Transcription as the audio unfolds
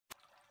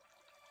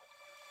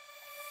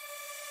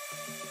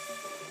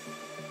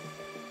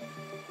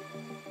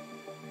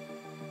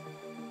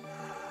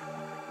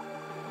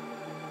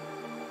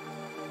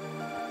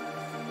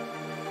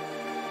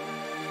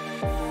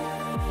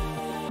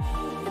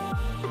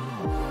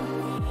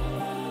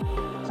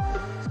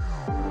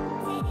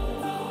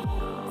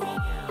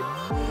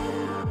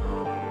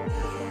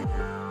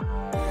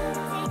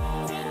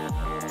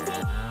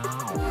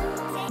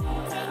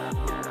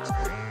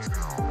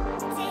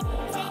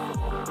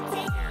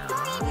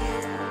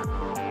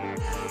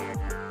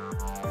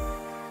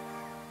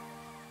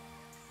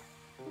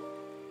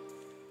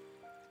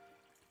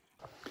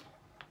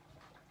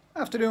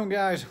Afternoon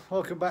guys,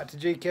 welcome back to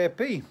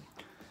GKP.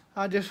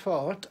 I just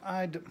thought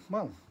I'd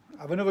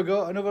have another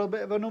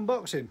bit of an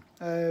unboxing.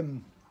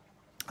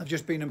 I've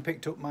just been and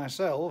picked up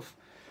myself,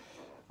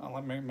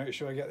 let me make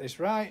sure I get this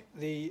right,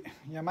 the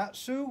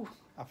Yamitsu,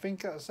 I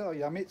think that's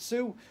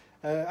Yamitsu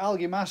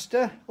Algae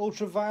Master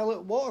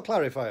Ultraviolet Water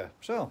Clarifier.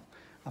 So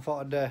I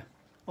thought I'd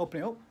open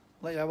it up,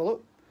 let you have a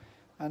look,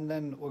 and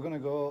then we're going to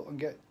go and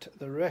get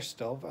the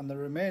rest of and the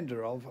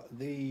remainder of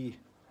the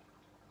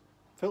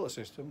filter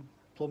system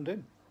plumbed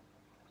in.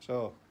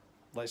 So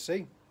let's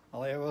see. I'll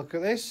let you have a look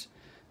at this,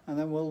 and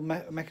then we'll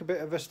make a bit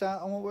of a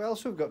start on what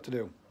else we've got to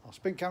do. I'll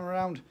spin camera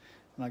around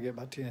and I'll get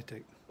back to you in a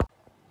tick.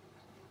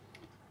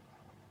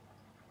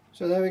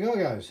 So there we go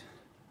guys.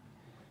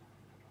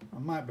 I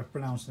might be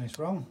pronouncing this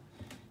wrong.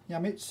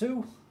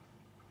 Yamitsu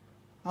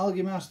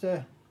Algae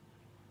Master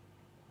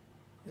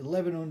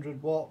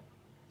 11 watt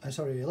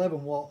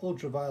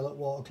ultraviolet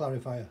water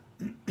clarifier.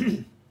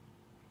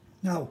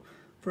 Now,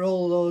 for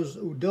all those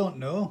who don't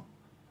know,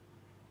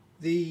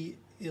 the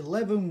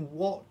 11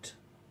 watt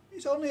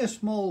is only a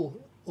small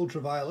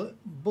ultraviolet,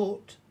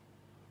 but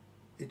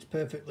it's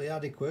perfectly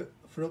adequate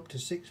for up to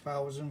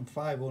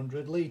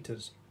 6,500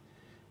 litres.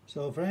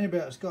 So for anybody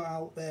that's got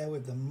out there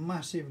with the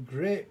massive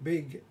great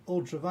big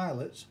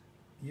ultraviolets,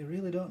 you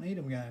really don't need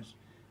them guys,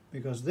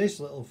 because this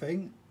little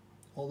thing,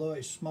 although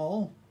it's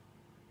small,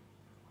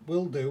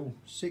 will do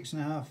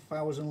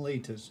 6,500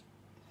 litres.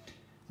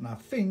 And I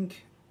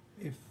think,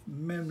 if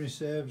memory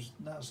serves,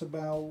 that's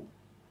about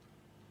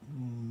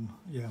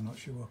yeah, I'm not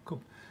sure,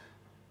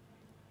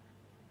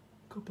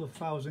 couple of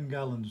thousand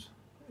gallons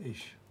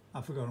ish.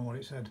 I've forgotten what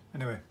it said.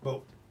 Anyway,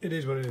 but it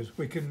is what it is.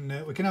 We can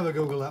have a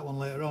Google that one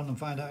later on and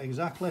find out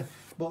exactly.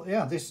 But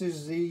yeah, this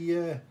is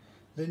the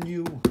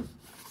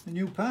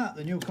new part,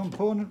 the new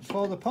component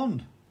for the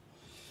pond.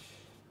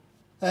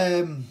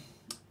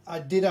 I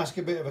did ask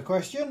a bit of a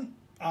question,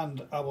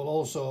 and I will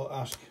also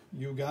ask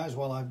you guys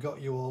while I've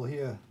got you all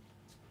here,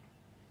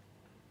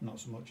 not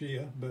so much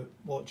here, but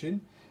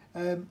watching.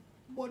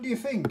 What do you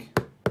think?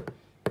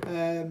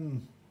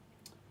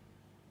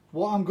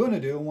 What I'm going to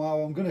do and how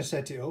I'm going to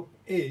set it up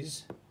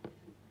is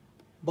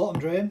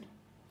bottom drain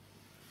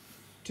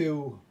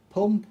to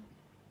pump,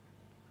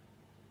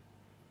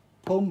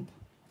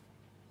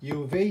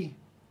 UV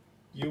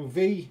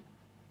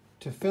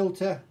to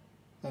filter,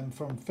 and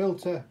from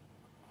filter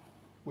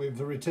with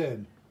the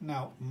return.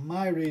 Now,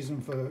 my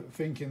reason for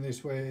thinking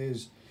this way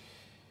is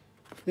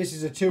this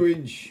is a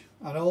 2-inch,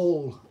 and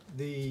all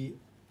the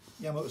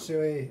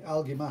Yamitsu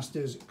Algae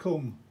Masters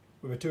come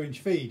with a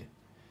 2-inch feed.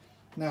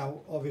 Now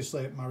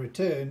obviously my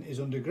return is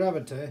under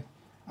gravity,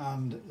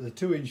 and the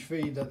 2-inch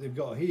feed that they've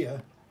got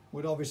here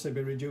would obviously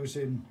be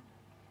reducing,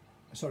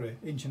 sorry,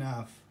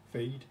 1.5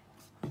 feed,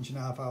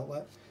 1.5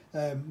 outlet,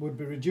 would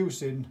be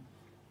reducing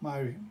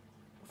my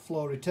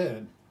flow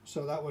return.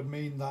 So that would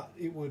mean that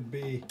it would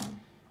be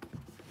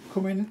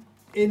coming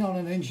in on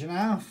 1.5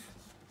 inches,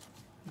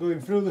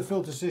 going through the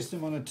filter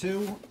system on a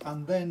 2,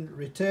 and then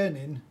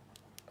returning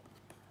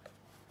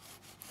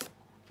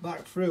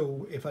back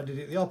through, if I did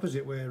it the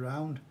opposite way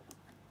around,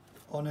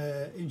 on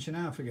 1.5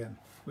 inches again,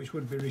 which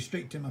would be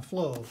restricting my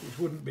flow, which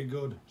wouldn't be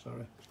good,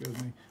 sorry, excuse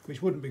me,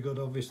 which wouldn't be good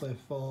obviously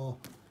for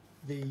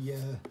the,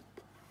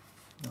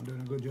 I'm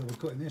doing a good job of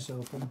cutting this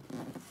open,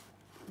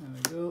 there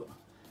we go,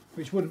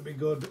 which wouldn't be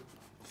good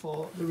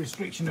for the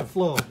restriction of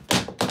flow.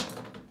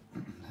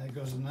 There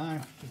goes the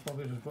knife, just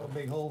probably just put a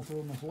big hole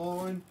through my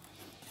flooring.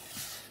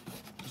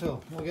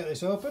 So we'll get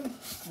this open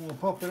and we'll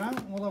pop it out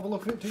and we'll have a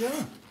look at it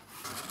together.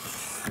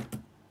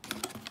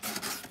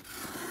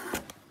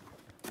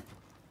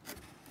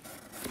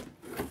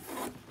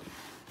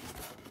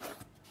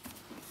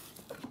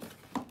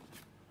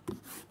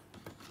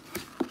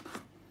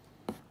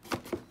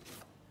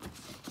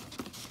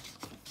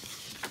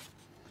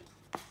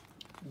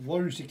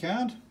 Warranty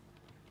card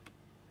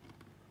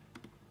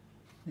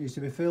needs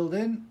to be filled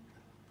in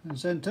and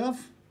sent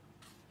off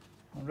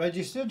and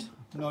registered.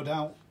 No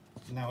doubt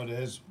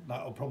nowadays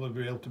that'll probably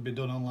be able to be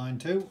done online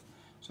too,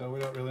 so we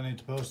don't really need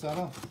to post that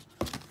off.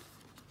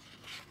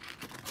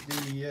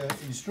 The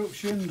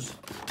instructions,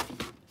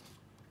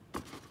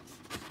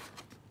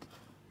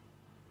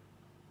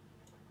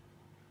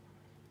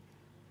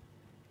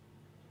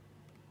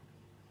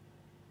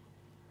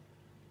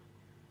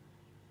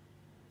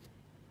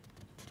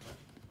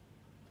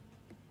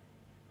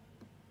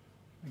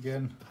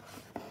 again,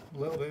 a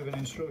little bit of an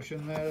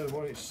instruction there of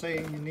what it's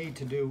saying you need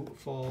to do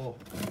for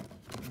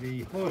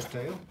the hose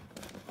tail.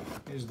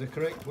 is the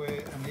correct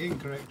way and the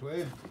incorrect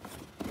way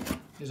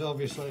is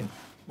obviously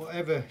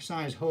whatever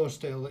size hose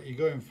tail that you're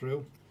going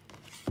through,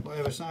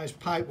 whatever size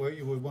pipe work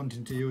you were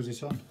wanting to use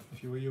this on.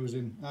 If you were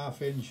using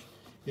 ½ inch,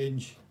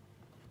 inch,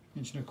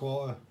 inch and a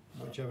quarter,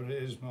 whichever it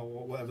is, or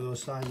whatever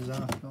those sizes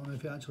are. I don't know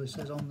if it actually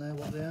says on there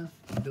what they are,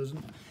 it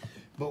doesn't.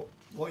 But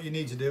what you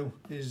need to do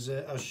is,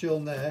 as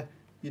shown there,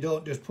 you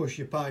don't just push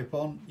your pipe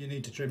on, you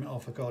need to trim it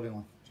off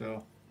accordingly.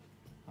 So,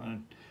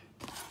 I'm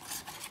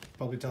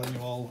probably telling you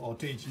all, or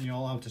teaching you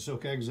all how to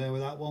suck eggs there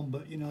with that one,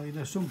 but you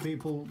know some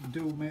people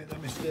do make the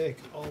mistake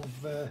of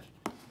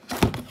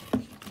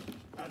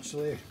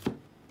actually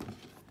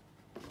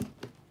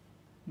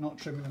not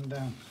trimming them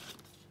down.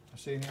 I've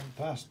seen it in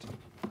the past.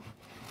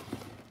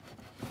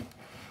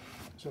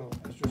 So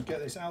let's just get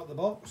this out of the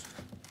box.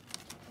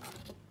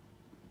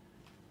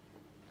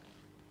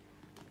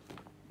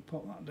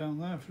 Put that down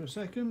there for a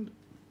second.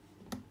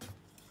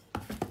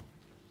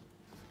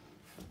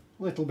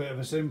 Little bit of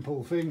a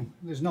simple thing.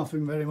 There's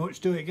nothing very much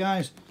to it,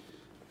 guys.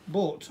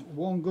 But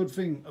one good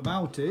thing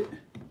about it,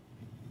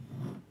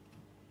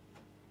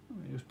 let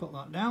me just put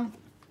that down,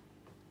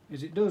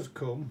 is it does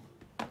come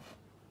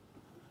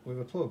with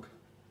a plug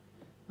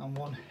and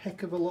one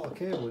heck of a lot of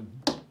cabling.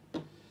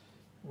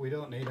 We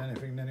don't need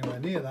anything anywhere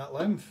near that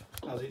length,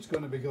 as it's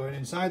going to be going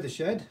inside the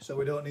shed, so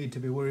we don't need to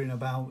be worrying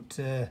about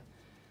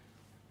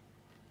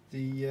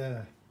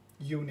the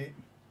unit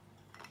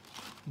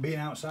being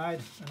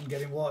outside and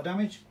getting water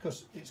damage,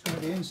 because it's going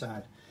to be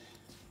inside.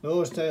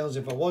 Those tails,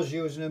 if I was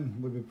using them,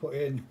 would be put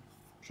in,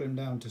 trimmed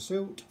down to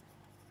suit.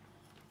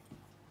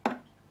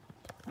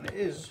 And it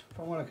is,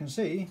 from what I can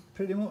see,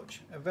 pretty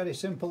much a very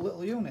simple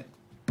little unit.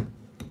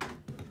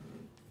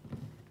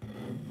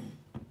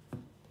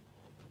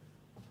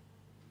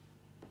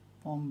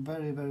 One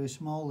very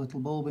small little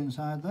bulb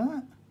inside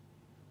there,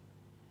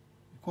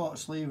 quarter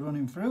sleeve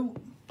running through.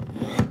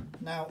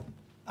 Now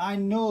I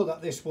know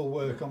that this will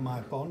work on my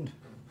pond,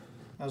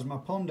 as my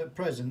pond at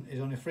present is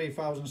only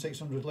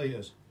 3,600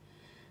 litres.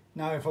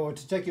 Now if I were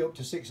to take it up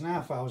to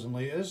 6,500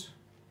 litres,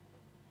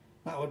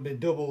 that would be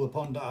double the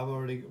pond that I've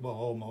already, well,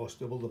 almost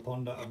double the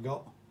pond that I've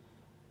got,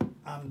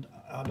 and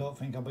I don't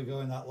think I'll be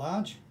going that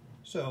large,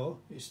 so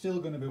it's still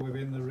going to be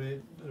within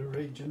the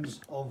regions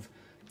of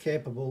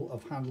capable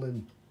of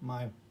handling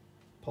my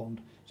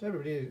pond. So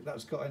everybody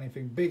that's got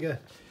anything bigger,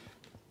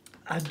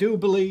 I do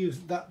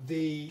believe that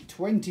the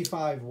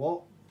 25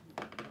 watt,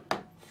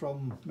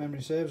 from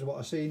memory serves what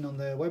I've seen on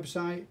their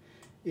website,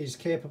 is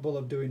capable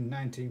of doing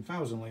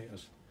 19,000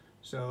 litres.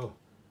 So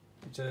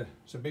it's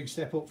a big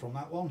step up from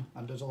that one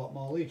and does a lot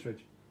more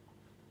litrage.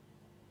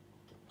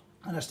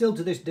 And I still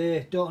to this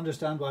day don't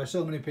understand why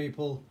so many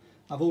people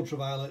have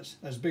ultraviolets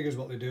as big as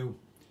what they do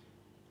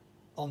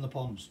on the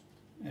ponds.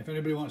 If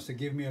anybody wants to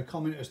give me a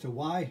comment as to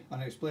why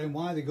and explain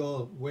why they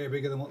go way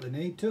bigger than what they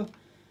need to,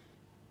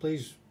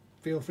 please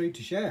feel free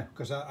to share,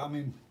 because I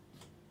mean,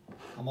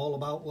 I'm all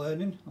about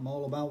learning. I'm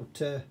all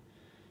about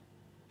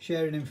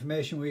sharing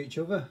information with each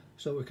other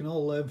so we can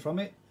all learn from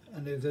it.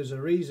 And if there's a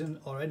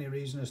reason or any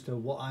reason as to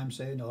what I'm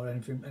saying or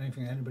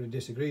anything anybody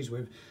disagrees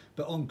with,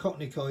 but on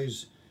Cockney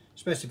Coy's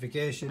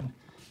specification,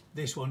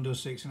 this one does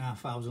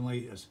 6,500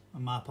 litres,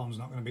 and my pond's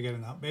not going to be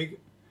getting that big,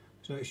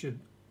 so it should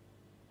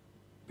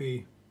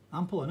be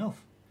ample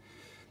enough.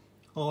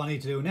 All I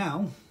need to do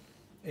now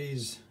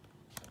is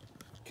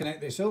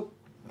connect this up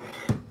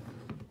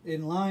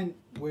in line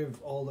with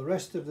all the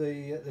rest of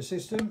the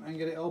system and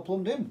get it all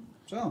plumbed in.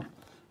 So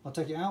I'll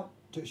take it out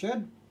to the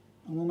shed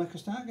and we'll make a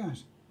start,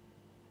 guys.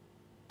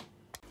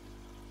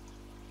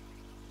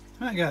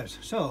 Right guys,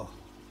 so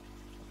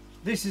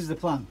this is the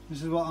plan.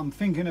 This is what I'm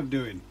thinking of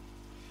doing.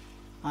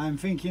 I'm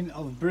thinking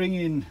of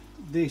bringing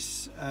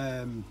this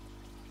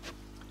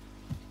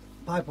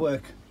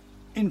pipework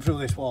in through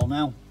this wall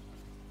now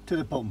to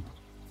the pump.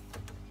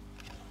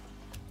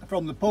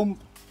 From the pump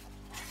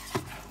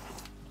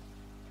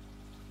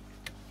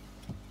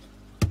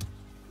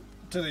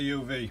to the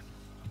UV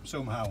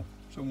somehow,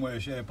 some way,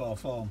 shape or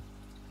form.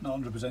 Not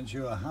 100%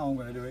 sure how I'm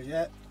going to do it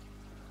yet,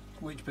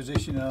 which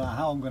position and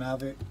how I'm going to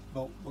have it,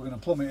 but we're going to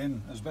plumb it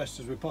in as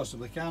best as we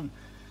possibly can.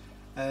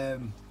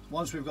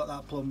 Once we've got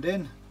that plumbed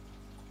in,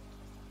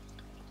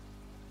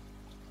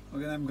 we're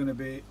then going to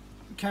be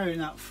carrying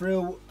that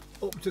through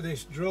up to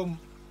this drum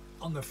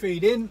on the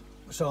feed in.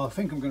 So I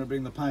think I'm going to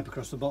bring the pipe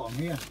across the bottom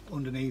here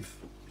underneath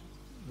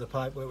the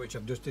pipe which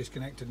I've just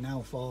disconnected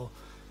now for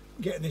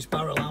getting this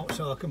barrel out,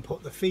 so I can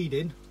put the feed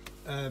in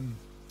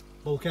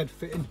bulkhead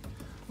fitting,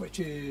 which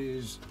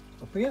is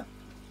up here.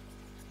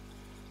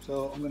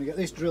 So I'm going to get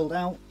this drilled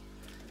out,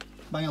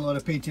 bang a load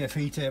of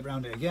PTFE tape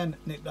around it again,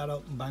 nip that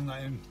up and bang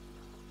that in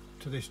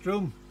to this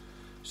drum.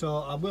 So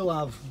I will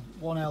have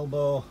one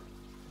elbow.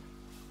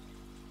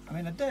 I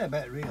mean, a dare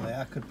bet really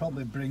I could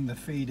probably bring the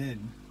feed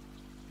in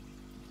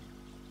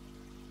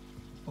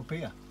up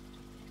here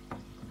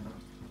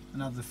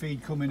and have the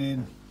feed coming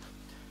in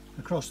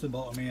across the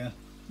bottom here,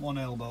 one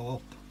elbow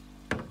up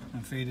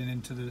and feeding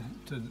into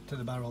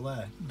the barrel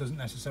there. It doesn't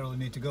necessarily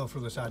need to go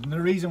through the side. And the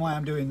reason why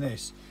I'm doing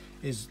this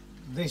is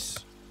this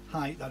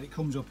height that it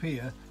comes up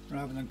here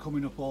rather than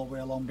coming up all the way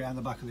along behind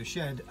the back of the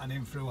shed and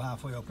in through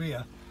halfway up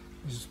here.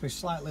 This will be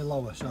slightly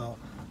lower, so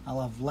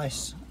I'll have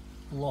less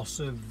loss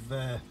of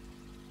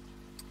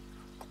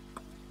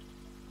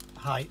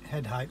height,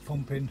 head height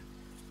pumping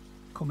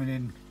coming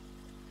in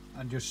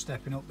and just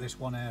stepping up this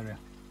one area.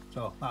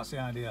 So that's the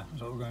idea,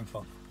 that's what we're going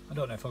for. I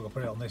don't know if I'll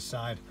put it on this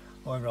side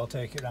or whether I'll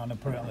take it around and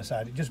put it on the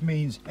side. It just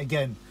means,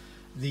 again,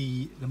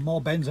 the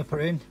more bends I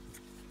put in,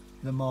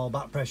 the more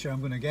back pressure I'm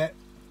going to get.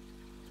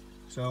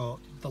 So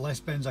the less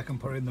bends I can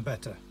put in, the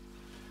better.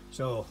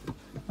 So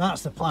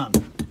that's the plan.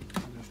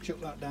 I'll just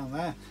chuck that down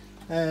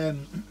there.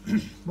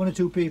 One or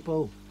two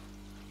people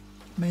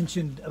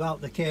mentioned about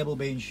the cable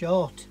being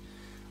short.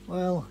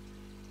 Well,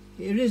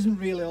 it isn't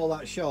really all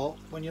that short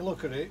when you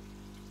look at it.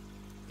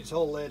 It's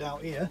all laid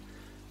out here.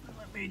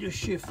 Let me just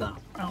shift that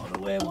out of the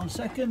way 1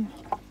 second,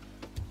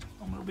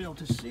 and we'll be able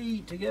to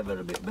see together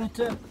a bit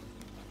better.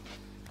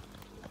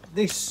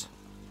 This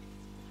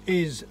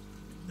is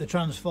the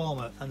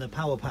transformer and the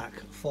power pack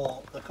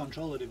for the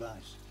controller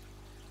device,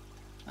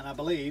 and I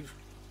believe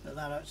that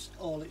that's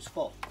all it's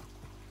for.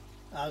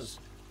 As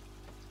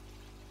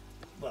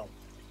well,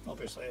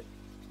 obviously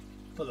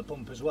for the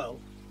pump as well,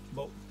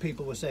 but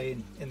people were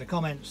saying in the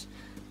comments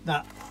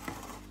that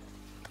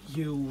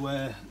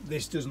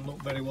this doesn't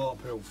look very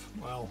waterproof.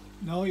 Well,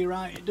 no, you're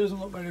right, it doesn't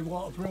look very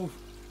waterproof,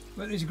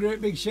 but this great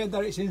big shed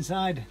that it's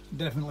inside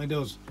definitely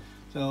does.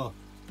 So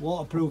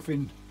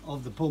waterproofing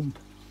of the pump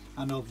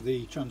and of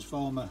the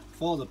transformer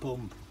for the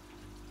pump,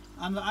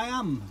 and I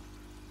am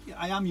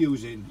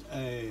using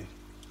a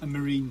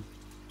marine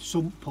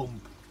sump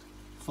pump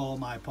for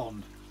my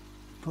pond,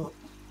 but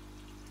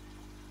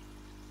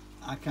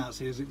I can't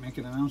see as it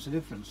making an ounce of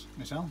difference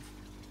myself.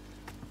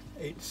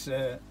 It's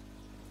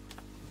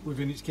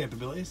within its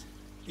capabilities.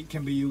 It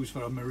can be used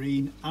for a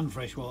marine and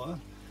freshwater,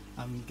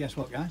 and guess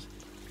what, guys?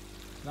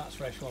 That's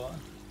freshwater,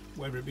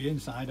 whether it be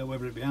inside or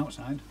whether it be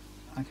outside.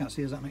 I can't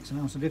see as that makes an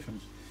ounce of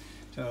difference.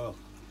 So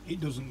it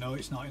doesn't know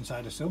it's not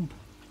inside a sump.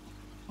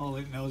 All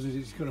it knows is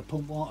it's got to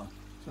pump water.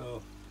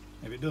 So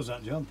if it does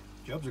that job,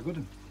 job's a good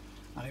one.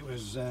 And it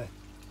was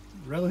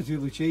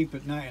relatively cheap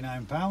at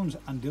 £99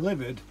 and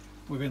delivered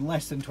within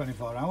less than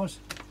 24 hours.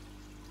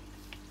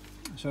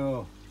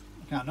 So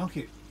I can't knock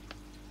it.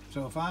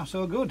 So far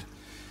so good.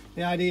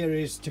 The idea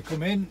is to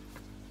come in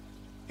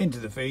into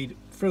the feed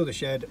through the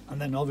shed,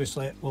 and then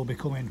obviously we'll be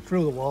coming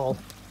through the wall,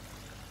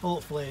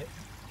 hopefully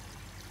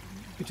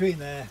between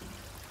there,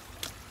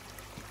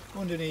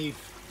 underneath,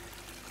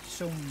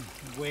 some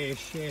way,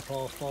 shape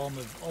or form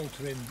of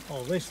altering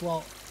all this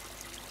lot,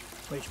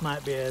 which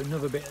might be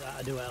another bit that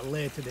I do at a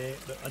later date,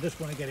 but I just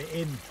want to get it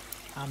in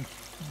and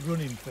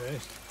running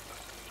first.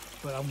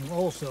 But I'm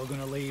also going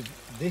to leave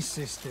this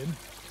system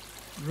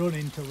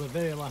running till the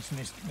very last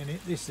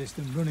minute, this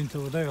system running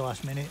till the very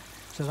last minute,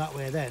 so that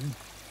way then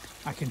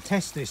I can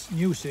test this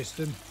new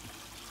system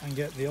and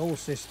get the old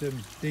system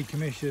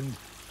decommissioned,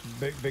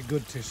 but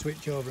good to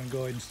switch over and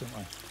go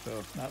instantly.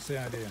 So that's the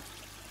idea,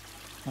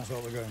 that's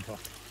what we're going for.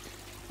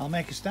 I'll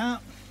make a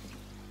start.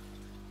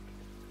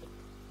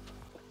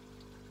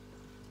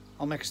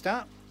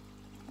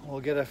 We'll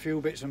get a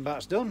few bits and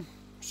bats done,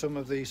 some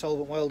of the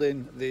solvent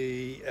welding,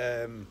 the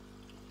 1.5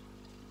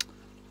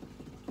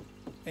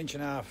 inch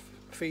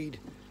feed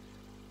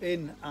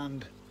in,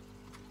 and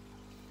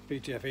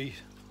PTFE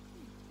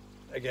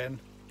again,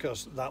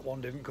 because that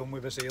one didn't come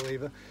with a seal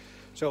either.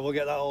 So we'll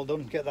get that all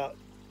done, get that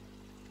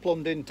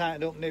plumbed in,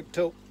 tightened up, nipped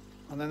up,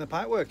 and then the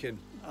pipe working,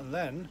 and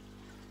then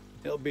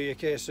it'll be a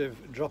case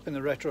of dropping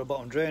the retro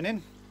bottom drain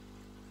in,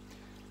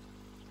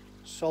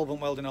 solvent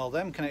welding all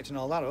them, connecting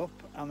all that up,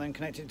 and then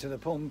connecting to the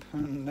pump,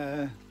 and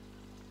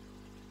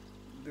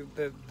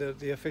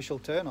the official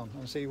turn on,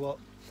 and see what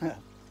that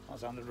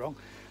sounded wrong,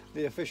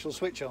 the official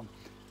switch on,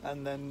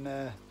 and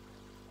then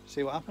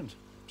see what happens.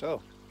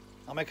 So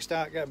I'll make a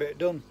start, get a bit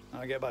done,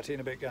 and I'll get back to you in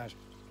a bit, guys.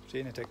 See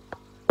you in a tick.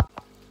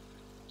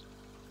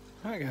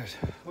 Right guys,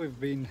 we've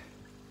been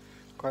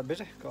quite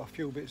busy, got a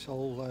few bits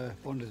all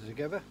bonded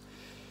together.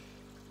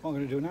 What I'm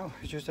going to do now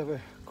is just have a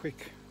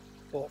quick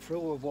walk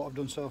through of what I've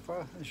done so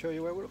far and show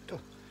you where we're up to.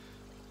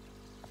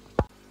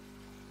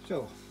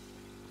 So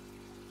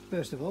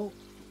first of all,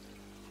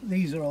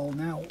 these are all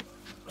now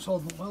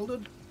solvent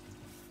welded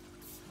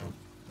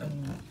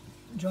and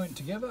joined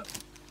together.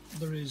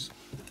 There is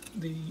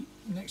the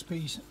next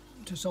piece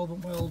to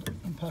solvent weld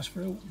and pass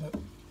through, but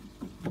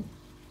I'm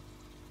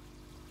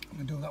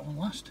going to do that one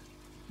last.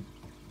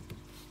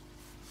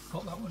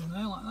 Put that one in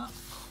there like that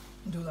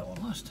and do that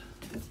one last.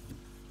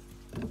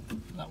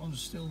 That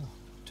one's still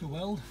to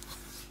weld.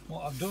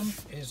 What I've done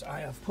is I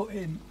have put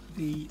in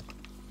the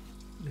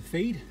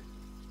feed,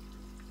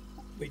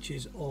 which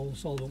is all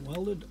solvent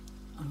welded.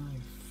 I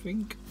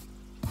think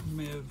I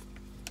may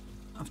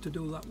have to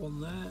do that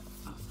one there.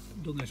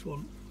 I've done this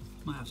one,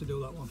 might have to do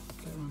that one.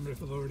 Can't remember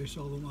if I've already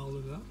solvent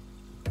welded that.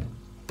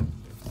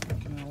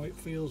 Looking how it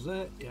feels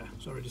there. Yeah,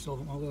 it's already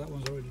solvent welded, that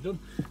one's already done.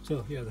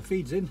 So yeah, the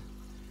feed's in,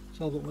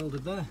 solvent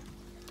welded there.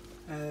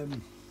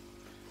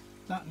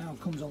 That now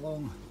comes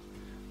along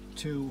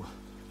to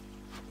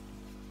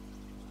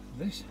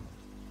this,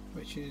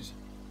 which is,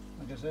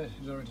 like I said,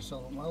 is already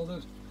solvent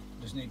welded.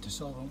 Just need to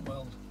solvent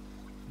weld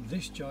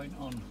this joint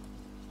on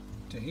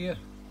to here,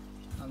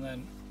 and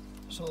then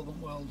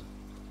solvent weld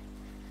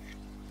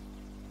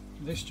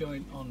this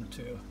joint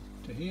onto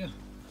here.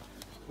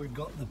 We've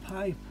got the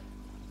pipe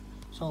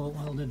solvent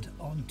welded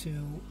onto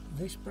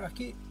this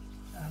bracket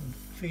and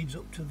feeds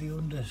up to the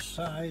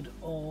underside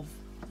of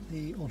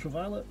the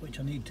ultraviolet, which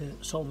I need to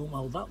solvent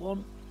weld that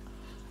one,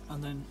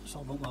 and then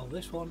solvent weld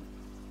this one,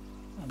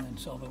 and then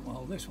solvent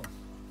weld this one.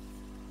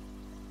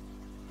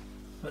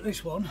 But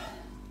this one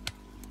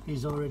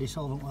is already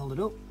solvent welded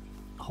up,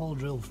 hole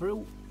drill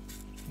through.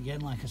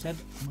 Again, like I said,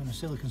 I'm going to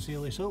silicone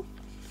seal this up,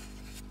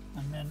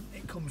 and then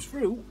it comes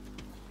through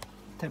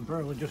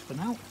temporarily just for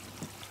now,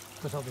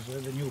 because obviously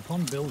the new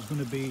pond bill is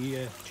going to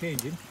be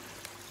changing.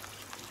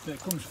 So it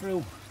comes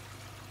through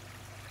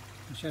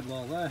the shed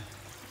wall there,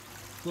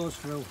 goes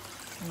through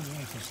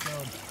underneath the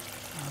stone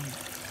and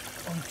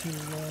onto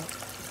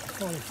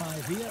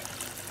 45 here.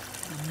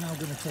 I'm now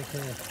going to take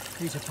a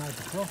piece of pipe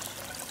across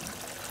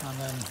and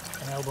then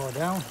an elbow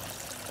down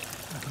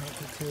and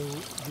connect it to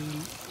the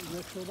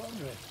electrode bottom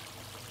race.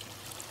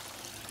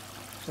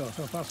 So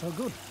far so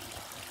good.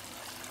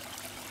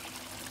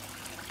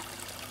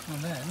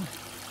 And then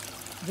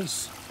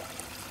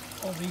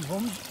all these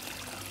ones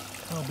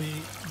will be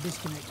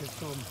disconnected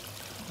from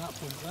that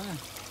point there,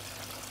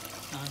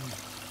 and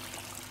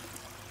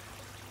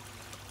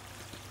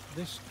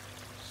this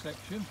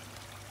section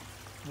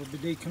will be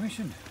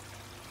decommissioned.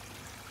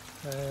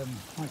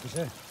 Like I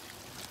said,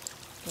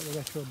 got the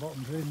retro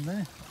bottoms in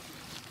there.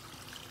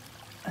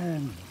 I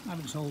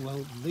haven't solvent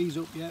welded these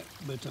up yet,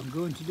 but I'm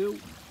going to do.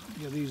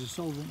 Yeah, these are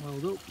solvent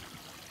welded up,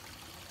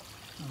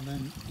 and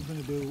then I'm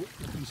going to do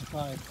a piece of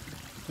pipe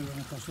to run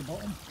across the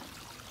bottom.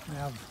 I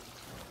have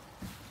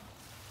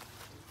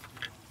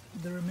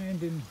the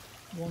remaining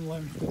one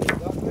length to do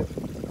that with.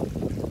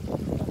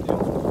 The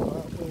ultimate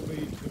part will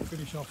be to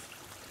finish off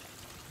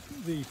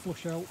the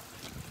flush out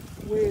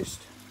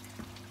waste,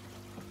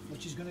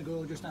 which is going to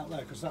go just out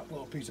there, because that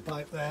little piece of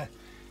pipe there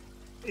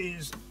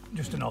is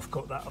just an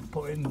offcut that I've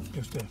put in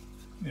just to,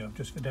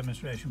 just for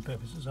demonstration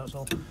purposes, that's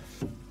all.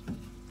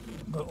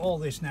 But all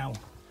this now,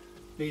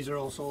 these are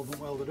all solvent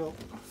welded up,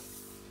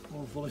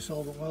 all fully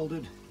solvent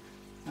welded,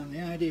 and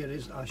the idea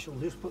is I shall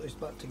just put this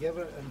back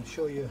together and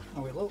show you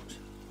how it looks,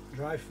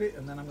 dry fit,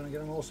 and then I'm going to get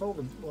them all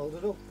solvent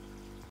welded up.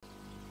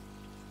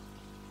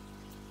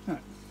 Right,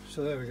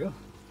 so there we go.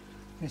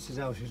 This is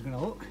how she's going to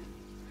look.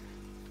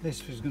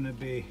 This is going to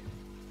be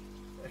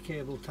a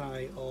cable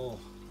tie or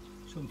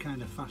some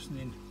kind of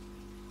fastening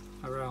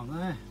around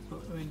there,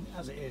 but I mean,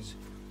 as it is,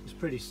 it's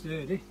pretty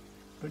sturdy.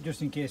 But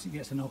just in case it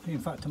gets a knock, in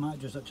fact I might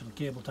just actually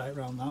cable tie it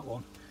around that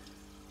one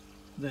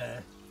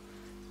there,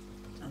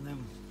 and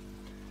then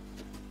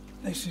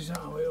this is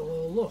how it will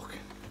all look.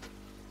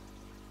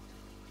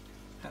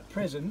 At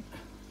present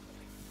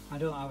I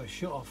don't have a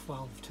shut off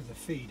valve to the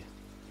feed,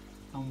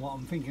 and what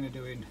I'm thinking of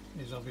doing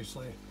is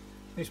obviously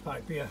this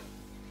pipe here,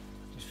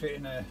 just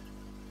fitting a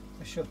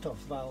shut off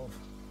valve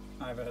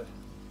either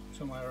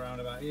somewhere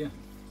around about here,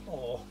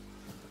 or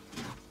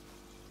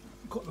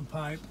cut the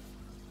pipe,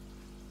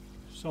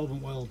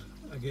 solvent weld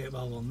a gate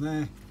valve on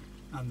there,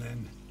 and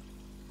then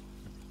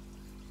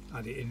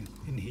add it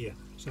in here,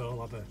 so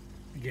I'll have a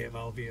gate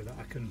valve here that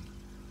I can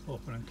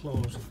open and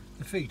close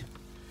the feed.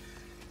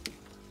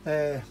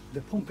 The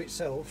pump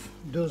itself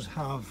does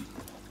have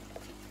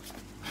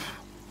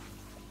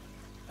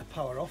a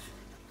power off,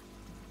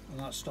 and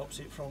that stops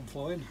it from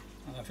flowing,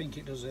 and I think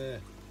it does for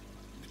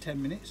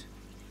 10 minutes.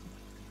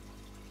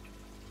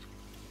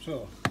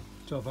 So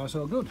far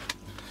so good.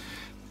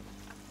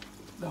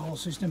 The whole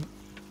system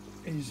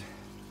is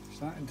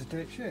starting to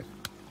take shape.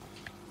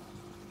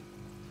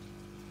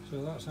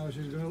 So that's how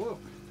she's going to look.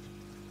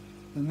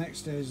 The next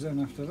stage then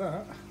after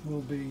that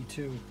will be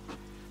to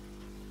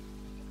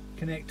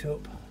connect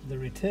up the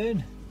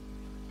return,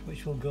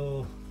 which will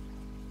go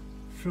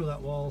through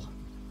that wall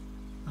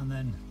and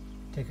then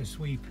take a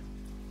sweep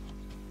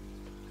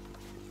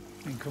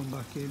and come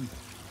back in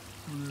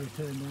on the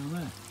return down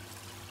there.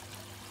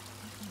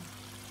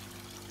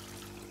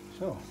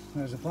 So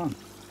there's the plan.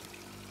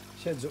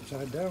 Shed's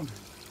upside down.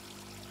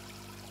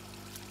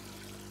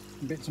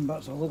 Bits and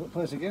bats all over the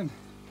place again,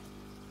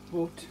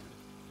 but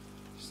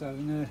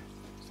starting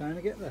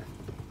to get there.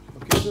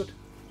 Okay, good.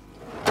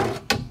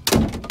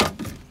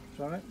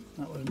 Sorry,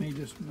 that was me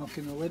just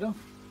knocking the lid off.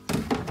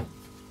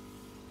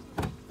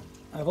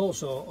 I've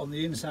also, on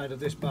the inside of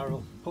this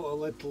barrel, put a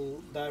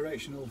little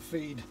directional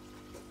feed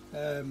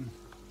on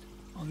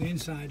the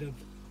inside of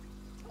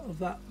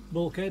that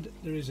bulkhead.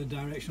 There is a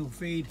directional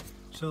feed,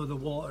 so the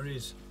water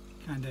is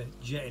kind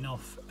of jetting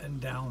off and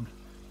down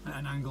at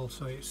an angle,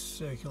 so it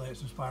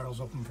circulates and spirals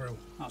up and through.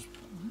 That's,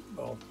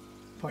 well,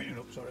 pointing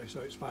up, sorry, so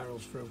it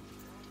spirals through.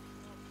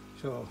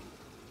 So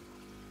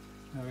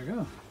there we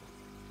go,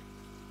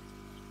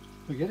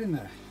 we're getting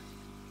there.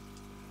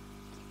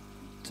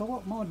 It's a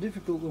lot more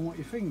difficult than what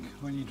you think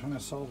when you're trying to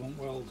solvent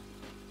weld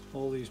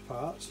all these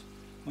parts,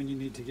 when you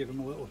need to give them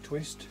a little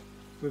twist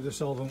with the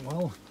solvent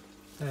weld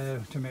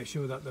to make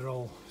sure that they're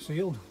all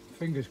sealed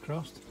fingers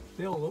crossed.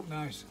 They all look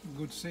nice,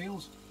 good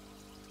seals.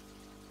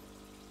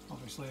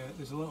 Obviously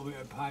there's a little bit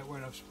of pipe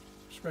where I've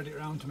spread it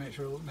around to make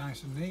sure it look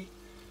nice and neat,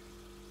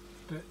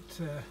 but it's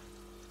a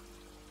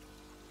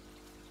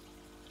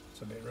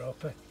bit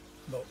ropey,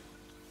 but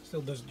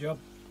still does the job.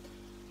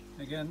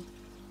 Again,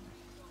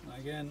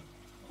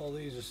 all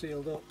these are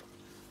sealed up,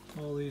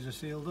 all these are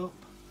sealed up,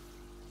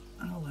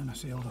 and all them are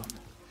sealed up.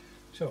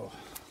 So,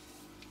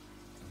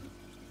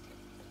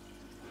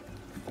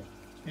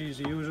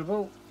 easy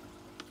usable,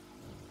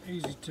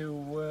 easy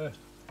to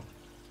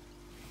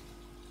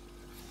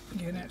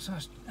gain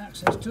access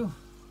to,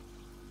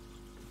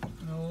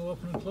 and all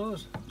open and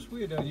close. It's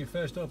weird when you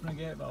first open a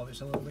gate valve,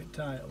 it's a little bit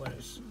tight, where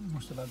it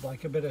must have had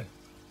like a bit of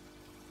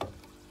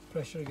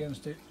pressure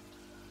against it.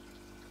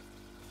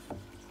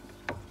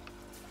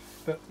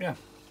 But yeah,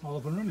 all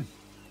up and running.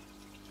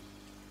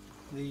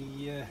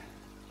 The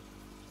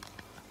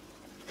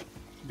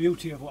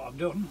beauty of what I've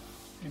done,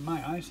 in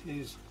my eyes,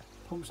 is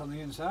pumps on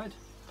the inside,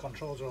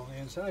 controls are on the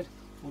inside,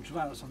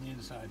 ultraviolet's on the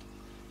inside.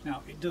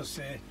 Now it does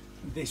say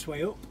this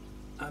way up,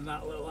 and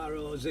that little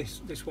arrow is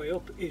this way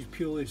up is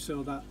purely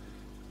so that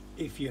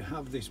if you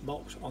have this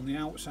box on the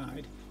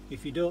outside,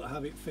 if you don't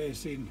have it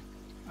facing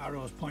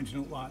arrows pointing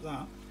up like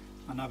that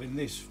and having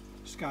this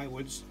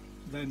skywards,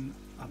 then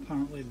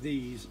apparently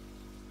these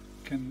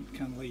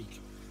can leak.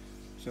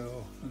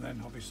 So, and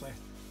then obviously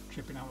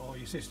tripping out all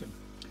your system.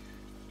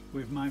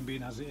 With mine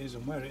being as it is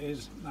and where it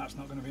is, that's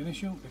not going to be an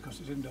issue because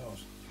it's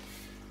indoors.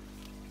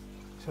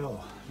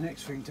 So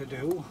next thing to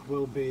do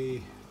will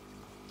be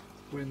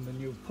when the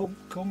new pump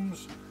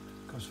comes,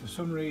 because for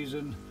some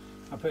reason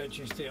I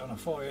purchased it on a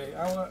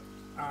 48-hour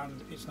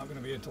and it's not going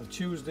to be until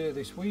Tuesday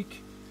this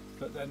week,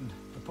 but then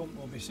the pump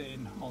will be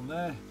sitting on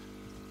there,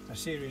 a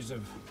series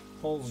of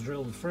holes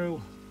drilled through,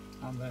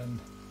 and then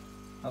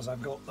as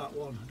I've got that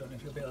one, I don't know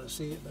if you'll be able to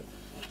see it, but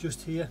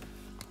just here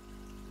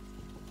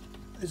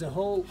there's a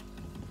hole,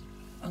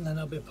 and then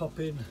I'll be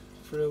popping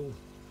through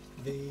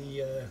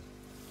the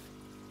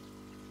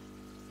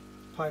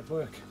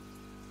pipework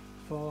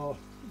for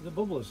the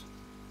bubblers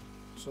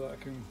so that I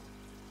can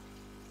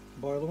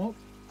boil them up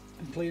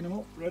and clean them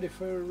up, ready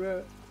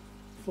for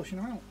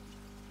flushing them out.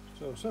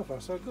 So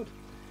far so good.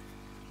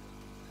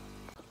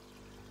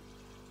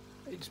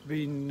 It's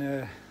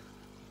been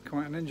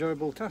quite an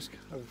enjoyable task.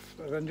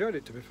 I've enjoyed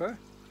it, to be fair,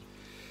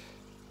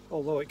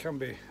 although it can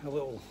be a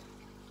little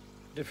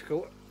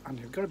difficult, and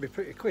you've got to be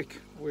pretty quick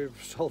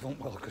with solvent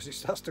well, because it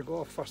starts to go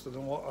off faster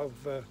than what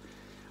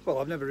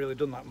I've never really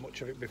done that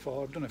much of it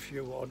before. I've done a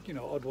few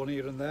odd one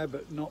here and there,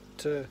 but not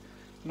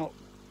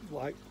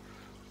like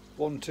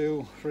 1,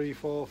 2, 3,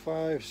 4,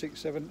 5, 6,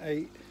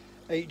 7,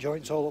 8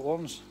 joints all at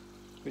once,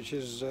 which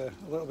is a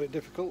little bit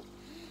difficult.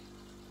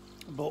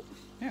 But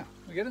yeah,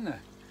 we're getting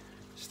there.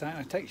 It's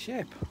starting to take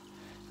shape.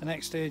 The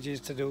next stage is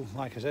to do,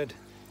 like I said,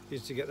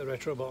 is to get the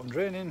retro bottom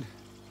draining,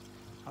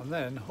 and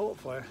then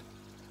hopefully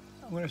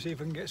I'm going to see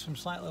if I can get some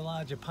slightly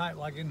larger pipe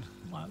lagging,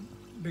 like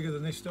bigger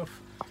than this stuff,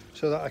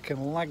 so that I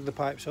can lag the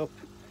pipes up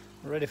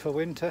ready for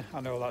winter.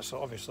 I know that's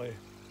obviously,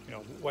 you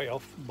know, way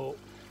off, but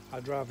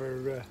I'd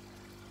rather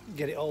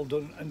get it all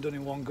done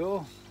in one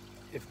go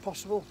if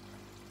possible.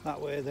 That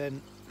way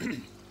then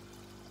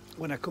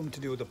when I come to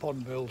do the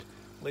pond build,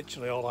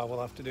 literally all I will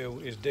have to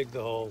do is dig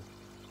the hole,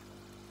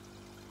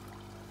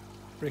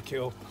 brick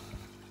it up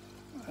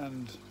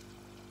and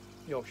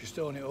Yorkshire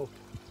stone it up,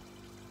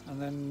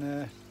 and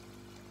then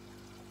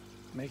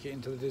make it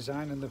into the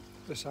design and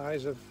the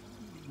size of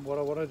what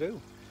I want to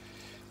do.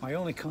 My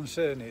only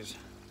concern is,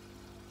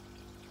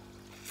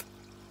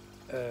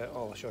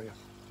 I'll show you.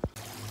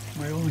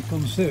 My only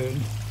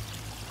concern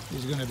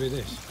is going to be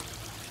this.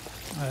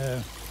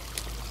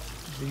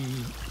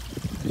 The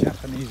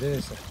Japanese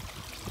Acer,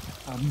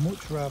 I'd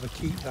much rather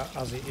keep that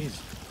as it is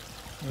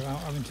without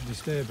having to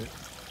disturb it.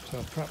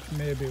 So perhaps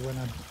maybe when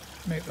I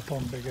make the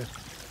pond bigger,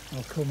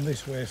 I'll come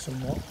this way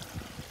somewhat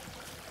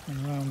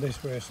and round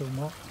this way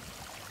somewhat,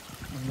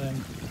 and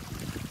then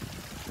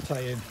tie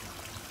in,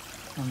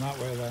 and that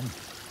way then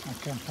I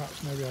can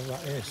perhaps maybe have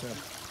that Acer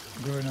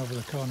growing over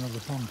the corner of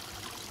the pond,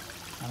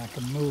 and I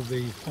can move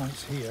these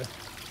plants here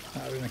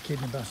that are in a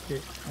kidney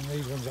basket and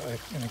these ones that are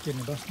in a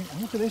kidney basket.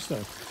 And look at this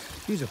though,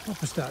 these are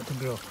proper starting to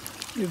grow.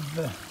 You've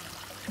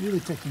really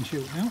taken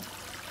shoot now.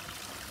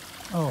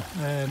 Oh,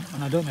 and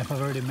I don't know if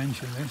I've already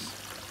mentioned this.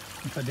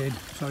 If I did,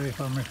 sorry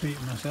if I'm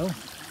repeating myself,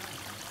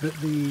 but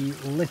the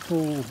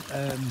little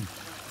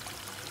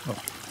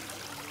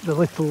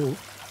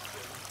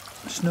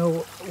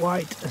snow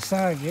white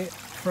Asagi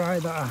fry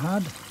that I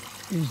had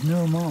is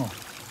no more.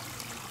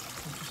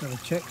 Just have a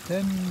check,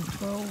 10,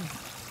 12,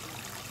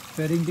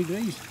 13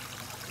 degrees.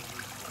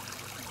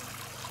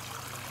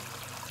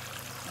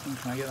 And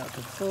can I get that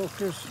to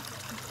focus?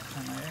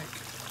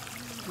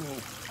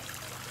 Oh,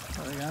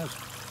 there it goes.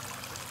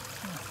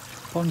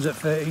 Pond's at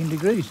 13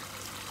 degrees.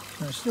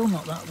 So it's still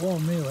not that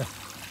warm really,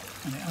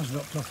 and it has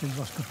dropped off these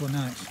last couple of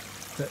nights.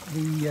 But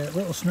the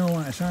little snow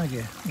white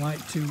Asagi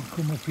like to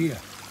come up here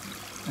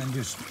and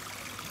just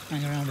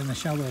hang around in the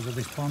shallows of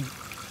this pond,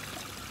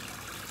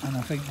 and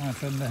I think my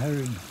friend the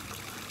herring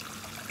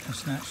I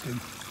snatched him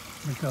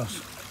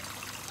because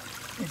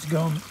it's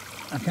gone.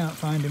 I can't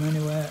find him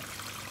anywhere.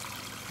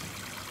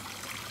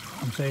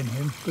 I'm saying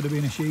him, could have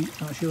been a sheep,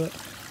 not sure,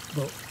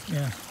 but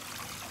yeah,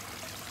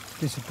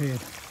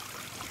 disappeared.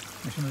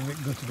 Which I'm a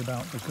bit gutted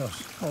about,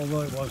 because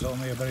although it was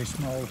only a very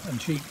small and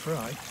cheap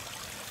fry,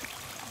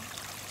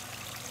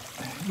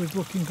 it was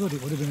looking good.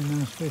 It would have been a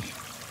nice fish.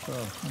 So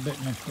I'm a bit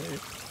miffed at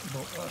it,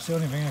 but that's the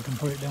only thing I can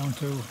put it down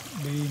to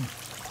being,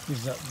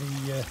 is that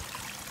the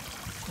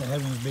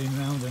heron's been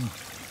round and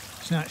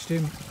snatched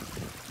him,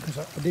 because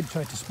I did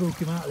try to spook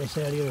him out of this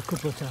area a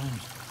couple of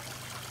times,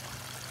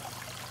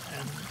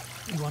 and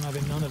he wasn't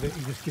having none of it.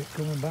 He just kept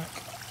coming back.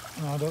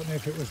 And I don't know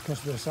if it was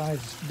because of the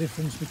size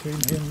difference between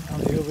him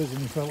and the others, and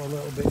he felt a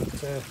little bit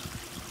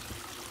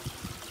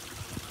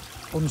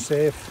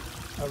unsafe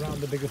around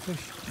the bigger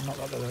fish. Not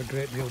that they were a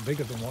great deal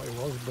bigger than what he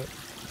was, but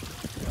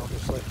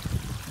obviously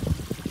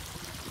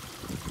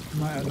he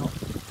might have not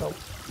felt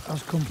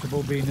as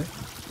comfortable being at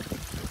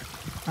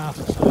half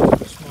the size of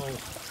the small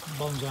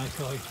bonsai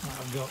koi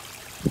that I've got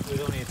with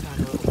only a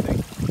tiny little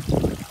thing.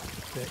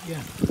 But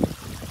yeah,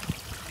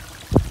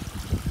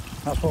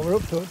 that's what we're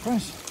up to at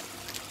present.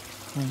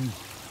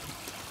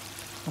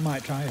 I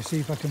might try to see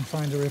if I can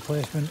find a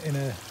replacement in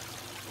a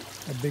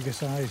bigger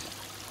size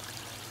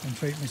and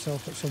treat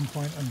myself at some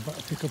point and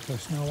pick up a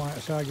snow white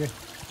Asagi,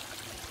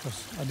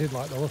 because I did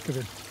like the look of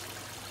him.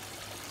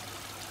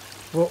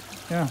 But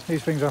yeah,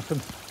 these things happen.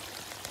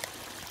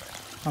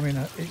 I mean,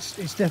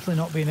 it's definitely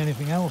not been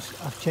anything else.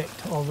 I've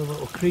checked all the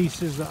little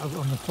creases that I've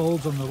on the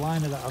folds on the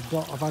liner that I've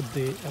got. I've had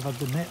the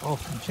net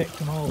off and checked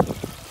them all to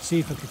see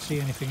if I could see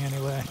anything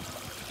anywhere.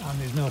 And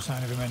there's no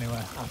sign of him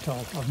anywhere at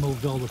all. I've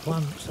moved all the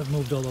plants, I've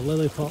moved all the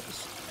lily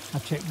pots,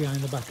 I've checked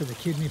behind the back of the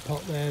kidney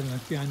pot there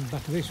and behind the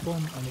back of this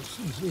one, and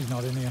he's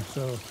not in here.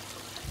 So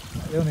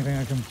the only thing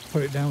I can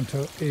put it down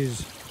to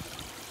is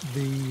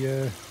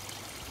the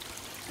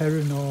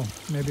heron, or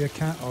maybe a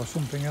cat or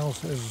something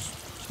else has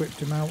swept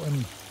him out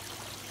and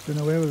done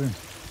away with him.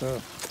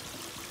 So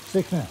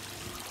sickener.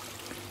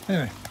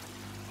 Anyway,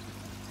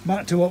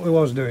 back to what we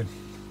was doing,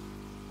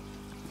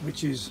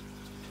 which is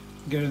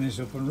getting this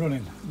up and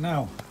running.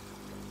 Now,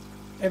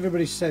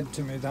 everybody said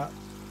to me that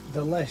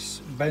the less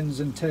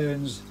bends and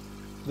turns,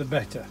 the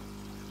better.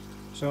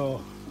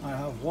 So I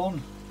have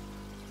 1,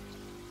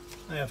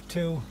 I have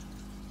 2,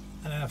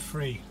 and I have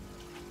 3.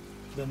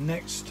 The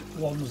next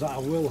ones that I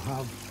will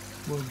have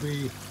will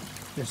be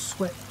the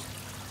swept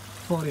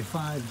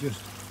 45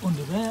 just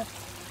under there,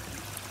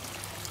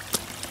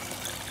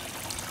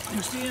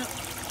 just here,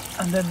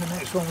 and then the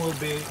next one will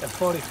be a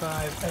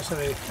 45,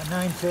 a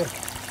 90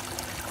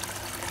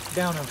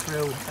 down and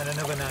through, and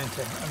another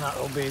 90, and that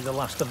will be the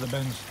last of the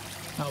bends.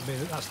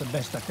 That's the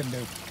best I can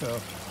do.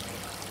 So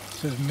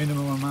this is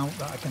minimum amount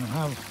that I can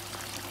have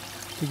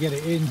to get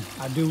it in.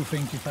 I do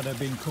think if I'd have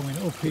been coming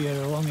up here,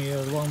 along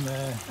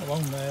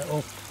there,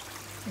 up,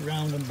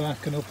 round and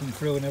back and up and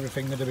through and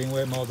everything, there'd have been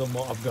way more than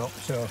what I've got.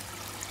 So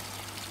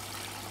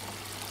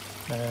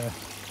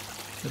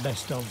the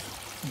best of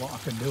what I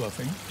can do, I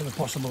think, for the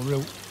possible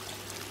route.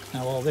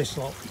 Now all this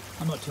lot,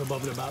 I'm not too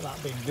bothered about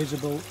that being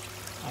visible.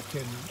 I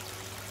can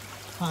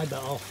hide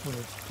that off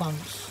with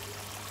plants,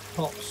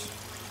 pots,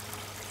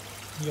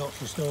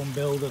 Yorkshire stone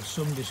build of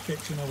some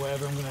description or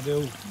whatever I'm going to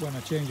do when I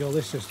change all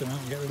this system out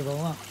and get rid of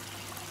all that.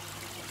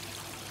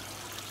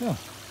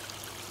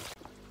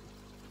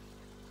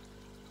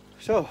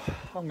 So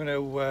I'm going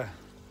to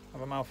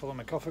have a mouthful of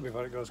my coffee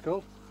before it goes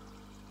cold.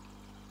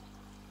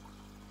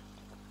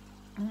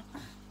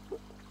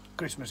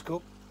 Christmas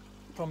cup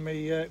from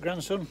my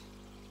grandson.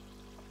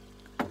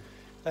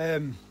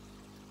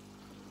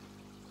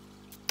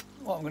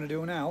 What I'm going to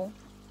do now,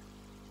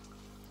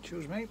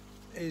 choose me,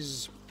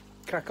 is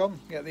crack on,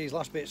 get these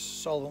last bits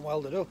solvent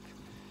welded up,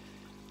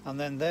 and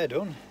then they're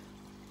done,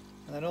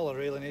 and then all I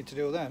really need to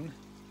do then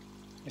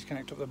is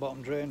connect up the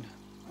bottom drain,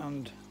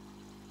 and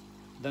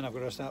then I've got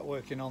to start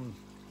working on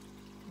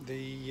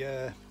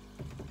the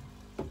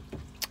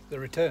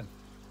return.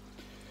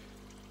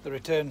 The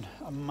return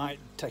I might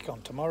take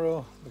on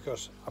tomorrow,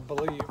 because I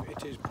believe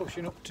it is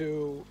pushing up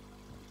to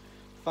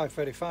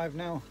 5:35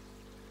 now,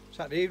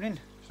 Saturday evening,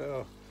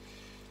 so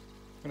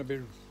I'm going to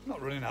be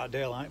not running out of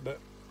daylight, but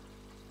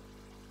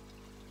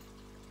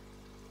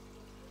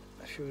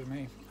excuse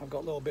me, I've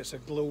got little bits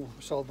of glue,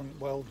 solvent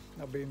weld,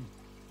 I've been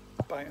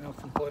biting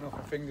off and pulling off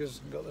my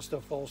fingers and got the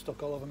stuff all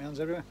stuck all over my hands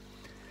everywhere.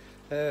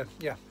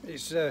 Yeah, it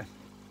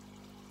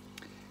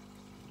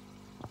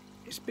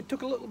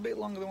took a little bit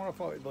longer than what I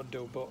thought it would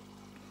do, but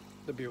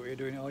the beauty of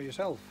doing it all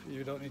yourself,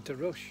 you don't need to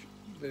rush.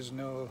 There's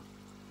no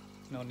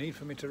need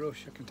for me to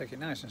rush. I can take it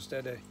nice and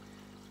steady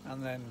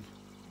and then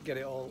get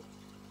it all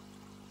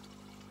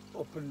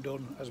up and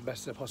done as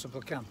best as I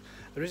possibly can.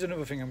 There is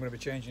another thing I'm going to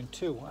be changing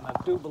too, and I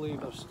do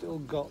believe I've still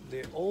got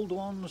the old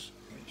ones,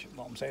 which,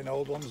 what I'm saying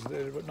old ones,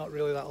 they're not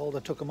really that old,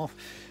 I took them off,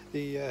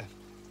 the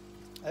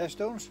air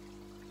stones.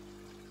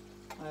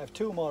 I have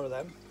 2 more of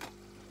them,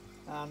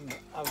 and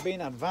I've been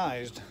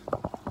advised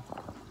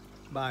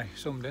by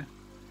somebody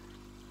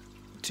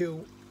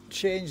to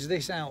change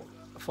this out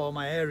for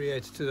my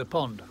aerator to the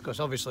pond, because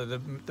obviously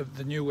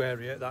the new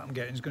aerator that I'm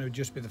getting is going to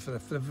just be for the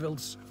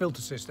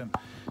filter system.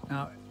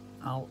 Now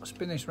I'll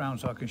spin this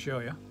round so I can show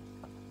you.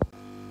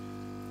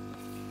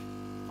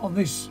 On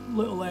this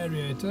little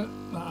aerator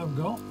that I've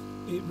got,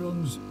 it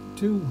runs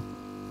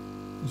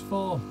there's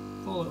four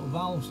little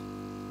valves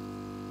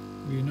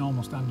with your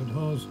normal standard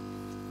hose,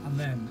 and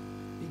then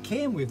it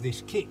came with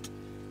this kit,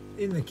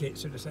 in the kit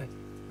so to say,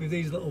 with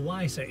these little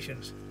Y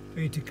sections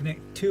for you to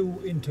connect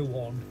 2 into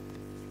 1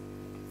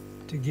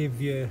 to give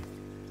you,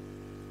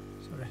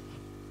 sorry,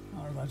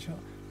 not a bad shot,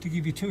 to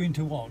give you 2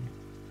 into 1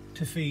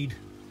 to feed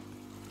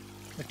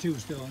the 2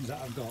 stones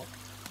that I've got,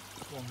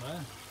 one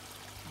there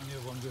and the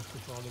other one just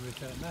before the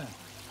return there.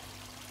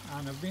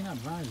 And I've been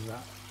advised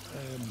that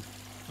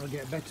I'll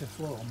get better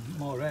flow,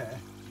 more air,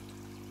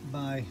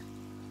 by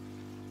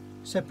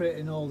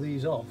separating all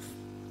these off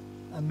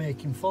and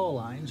making 4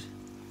 lines,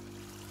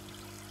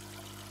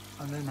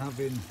 and then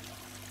having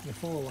the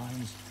 4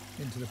 lines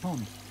into the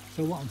pond.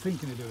 So what I'm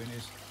thinking of doing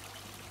is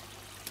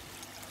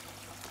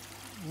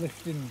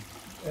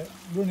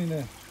running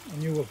a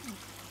new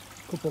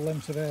couple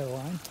lengths of air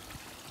line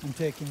and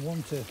taking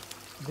one to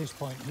this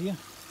point here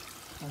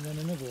and then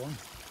another one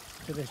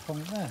to this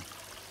point there.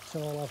 So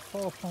I'll have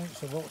 4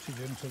 points of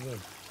oxygen to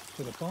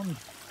the pond,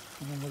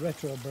 and then the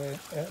retro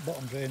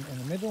bottom drain in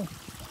the middle.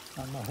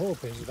 And my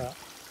hope is that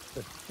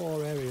the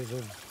 4 areas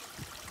of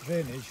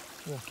drainage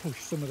will push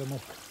some of them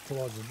up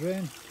towards the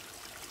drain,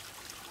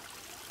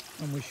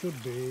 and we should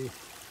be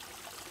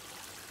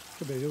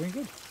doing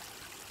good.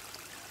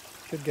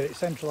 Should get it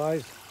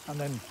centralised, and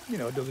then, you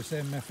know, do the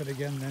same method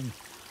again then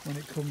when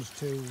it comes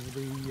to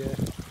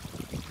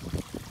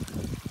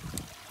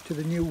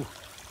the new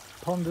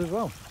pond as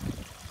well.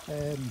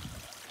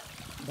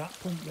 That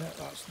pump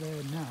that's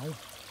there now,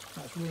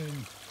 that's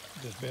running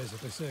just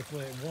basically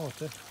circulating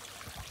water.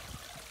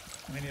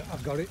 I mean,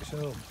 I've got it,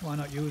 so why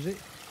not use it?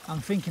 I'm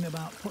thinking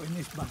about putting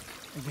this back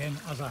again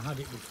as I had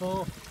it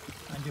before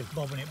and just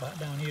bobbing it back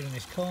down here in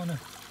this corner,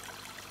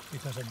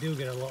 because I do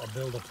get a lot of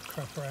build up of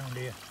crap around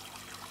here.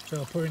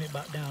 So putting it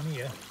back down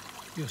here,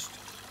 just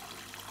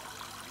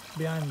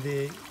behind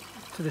to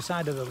the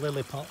side of the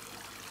lily pot,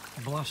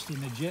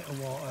 blasting a jet of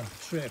water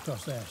straight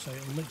across there, so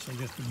it'll literally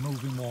just be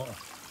moving water,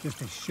 just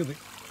to shove it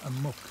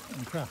and muck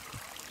and crap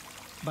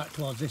back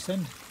towards this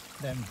end.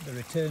 Then the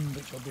return,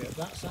 which will be at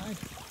that side,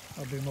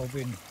 I'll be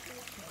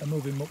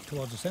moving muck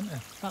towards the centre.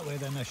 That way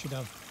then I should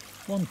have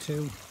 1,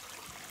 2,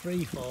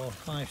 3, 4,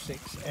 5,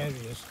 6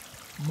 areas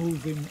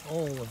moving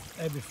all of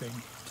everything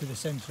to the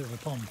centre of the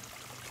pond,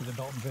 to the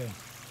bottom drain.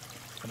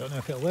 I don't know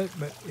if it'll work,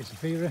 but it's a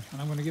theory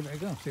and I'm going to give it a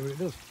go, see what it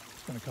does.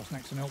 It's going to cost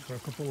next to nothing for a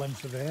couple of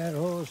lengths of the air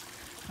hose,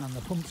 and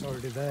the pump's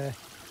already there.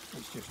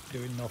 It's just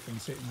doing nothing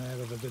sitting there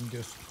other than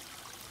just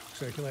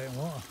circulating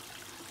water,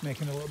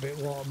 making a little bit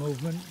of water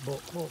movement, but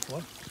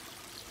hopefully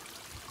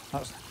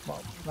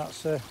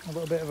that's a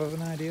little bit of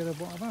an idea of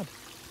what I've had.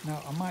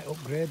 Now I might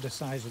upgrade the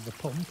size of the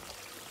pump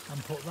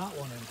and put that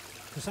one in,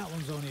 because that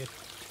one's only a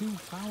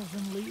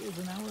 2,000 litres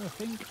an hour I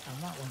think,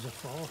 and that one's a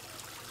 4.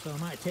 So I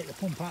might take the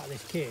pump out of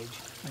this cage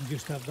and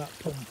just have that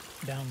pump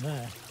down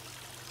there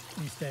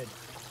instead,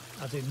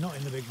 as in not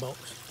in the big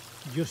box,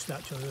 just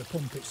actually the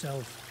pump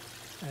itself,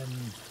 and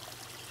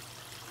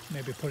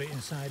maybe put it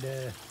inside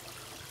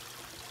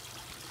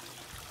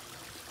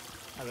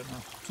I don't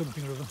know,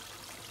 something or other,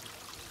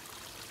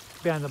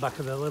 behind the back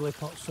of the lily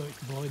pots, so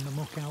it's blowing the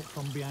muck out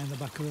from behind the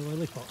back of the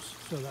lily pots,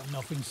 so that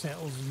nothing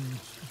settles and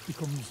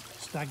becomes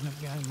stagnant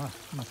behind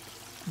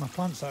my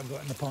plants that I've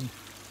got in the pond.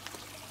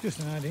 Just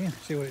an idea,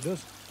 see what it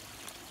does.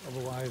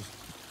 Otherwise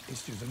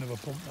it's just another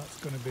pump that's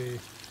going to be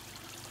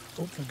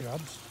up for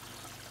grabs.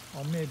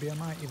 Or maybe I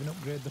might even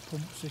upgrade the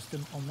pump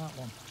system on that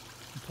one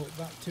and put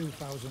that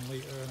 2,000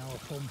 litre an hour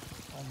pump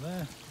on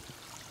there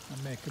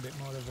and make a bit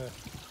more of a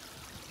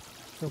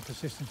filter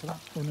system for that.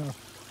 Who knows?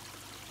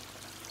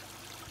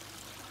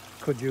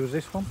 Could use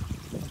this one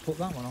and put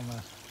that one on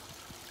there.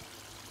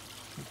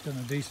 It's done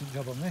a decent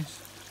job on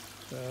this,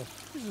 so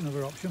this is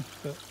another option.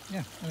 But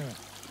yeah, anyway,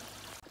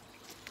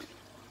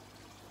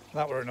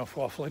 that were enough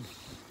waffling.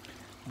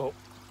 But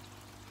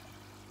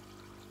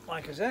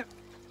like I said,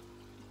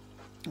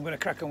 I'm going to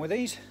crack on with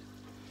these,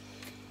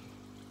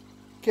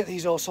 get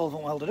these all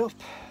solvent welded up,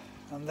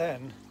 and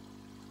then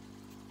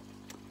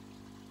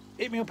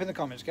hit me up in the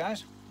comments,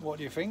 guys. What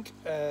do you think?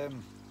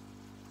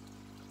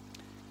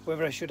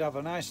 Whether I should have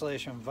an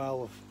isolation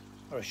valve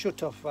or a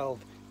shut-off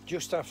valve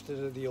just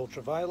after the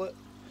ultraviolet,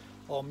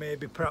 or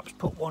maybe perhaps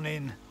put one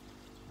in.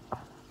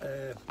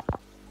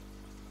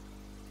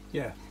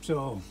 Yeah,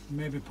 so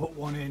maybe put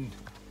one in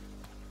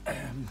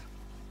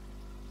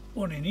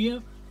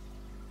here,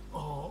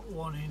 or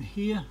one in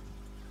here,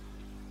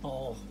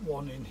 or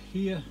one in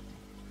here,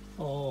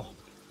 or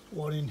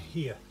one in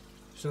here.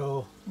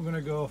 So I'm going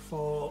to go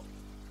for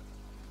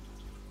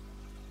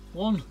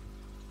 1,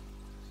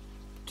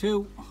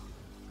 2,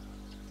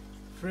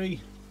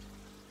 3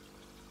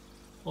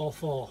 or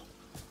 4.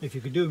 if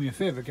you could do me a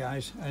favour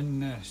guys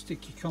and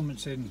stick your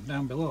comments in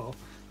down below,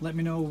 let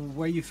me know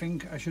where you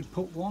think I should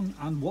put one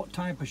and what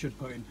type I should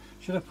put in.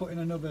 Should I put in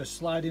another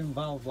sliding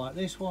valve like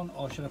this one,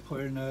 or should I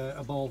put in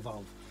a ball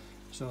valve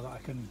so that I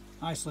can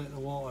isolate the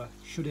water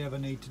should I ever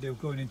need to do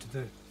going into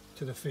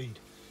the feed.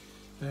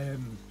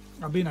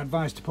 I've been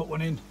advised to put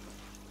one in,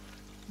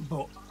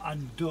 but I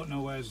don't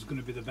know where's going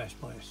to be the best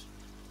place.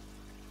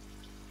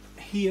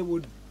 Here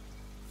would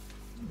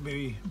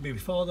be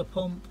before the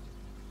pump,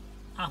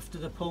 after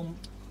the pump,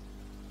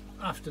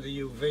 after the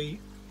UV,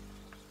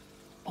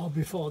 or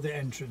before the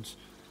entrance.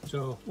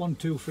 So 1,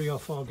 2, 3 or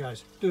 4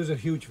 guys, do us a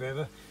huge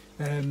favour,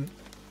 bang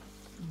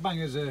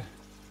us a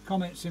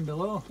comments in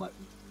below,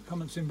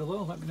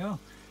 let me know.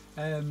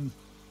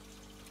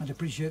 I'd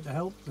appreciate the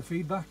help, the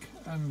feedback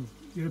and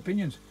your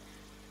opinions.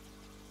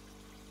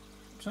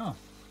 So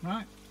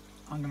right,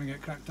 I'm going to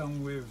get cracked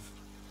on with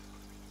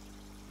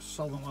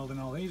solvent welding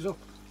all these up,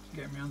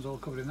 getting my hands all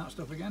covered in that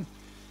stuff again,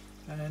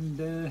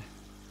 and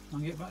I'll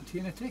get back to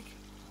you in a tick.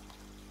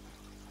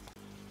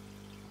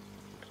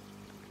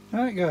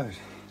 Right guys,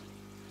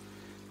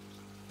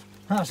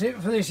 that's it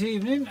for this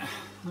evening.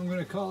 I'm going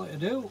to call it a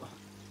do.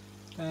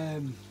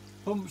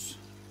 Pumps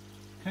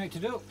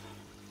connected up,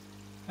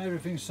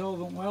 everything's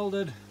solvent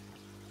welded,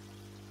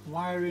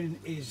 wiring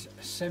is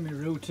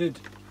semi-routed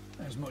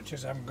as much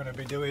as I'm going to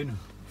be doing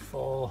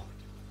for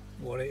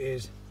what it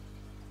is.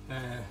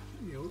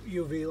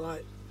 UV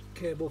light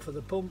cable for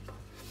the pump,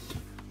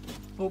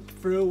 up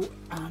through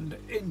and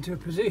into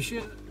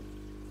position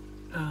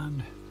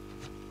and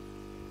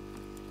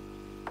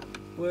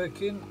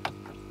working,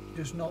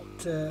 just not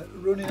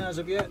running as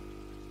of yet,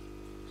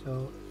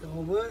 so it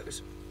all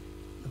works.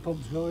 The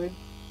pump's going,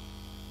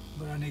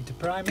 but I need to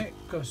prime it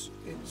because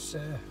it's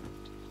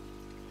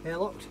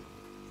airlocked.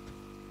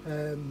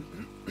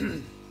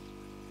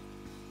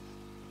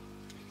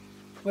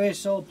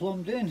 Waste all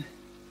plumbed in,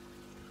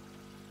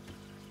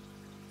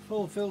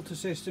 full filter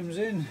systems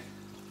in,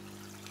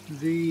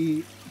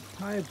 the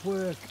pipe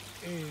work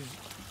is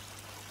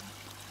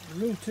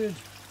routed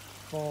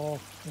for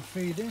the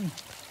feeding.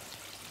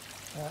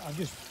 I've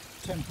just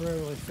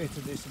temporarily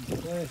fitted this into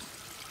place.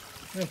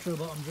 Retro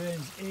bottom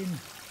drains in,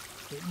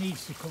 it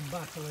needs to come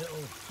back a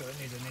little, so it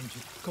needs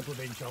a couple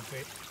of inch off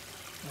it,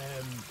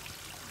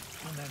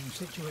 and then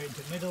situate it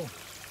to middle,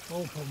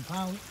 all pump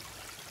out,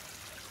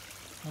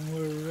 and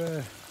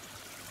we're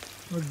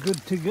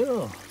good to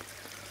go.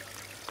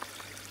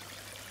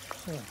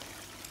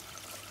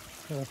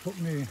 So I put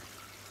my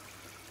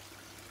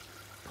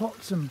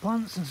pots and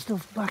plants and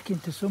stuff back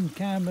into some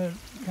kind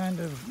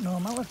of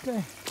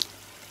normality.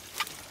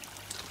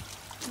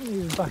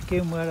 These back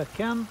in where I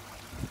can.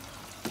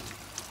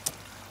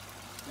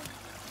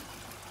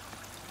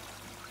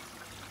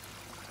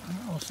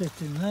 I'll sit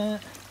in there.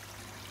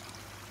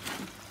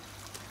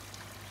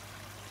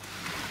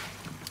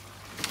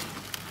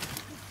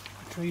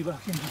 Tree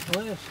back into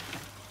place.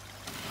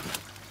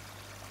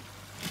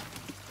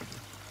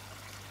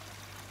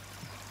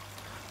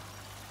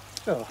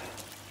 So,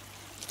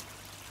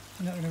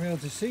 you're not going to be able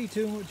to see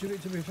too much of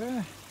it, to be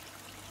fair.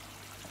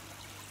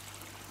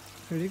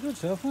 Pretty good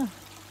so far.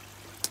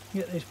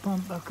 Get this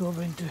pump back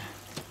over into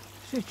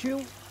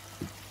situ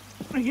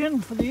again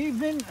for the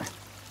evening,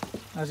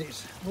 as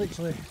it's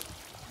literally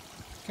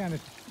kind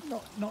of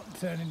not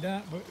turning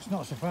dark, but it's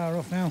not so far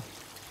off now.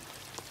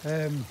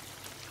 A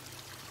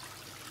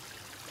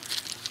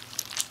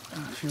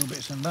few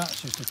bits and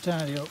bats just to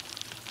tidy up.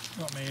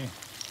 Got me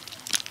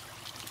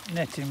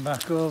netting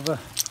back over.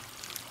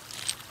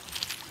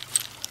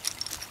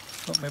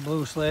 Got my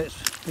blue slates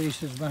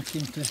pieces back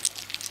into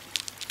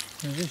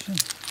position.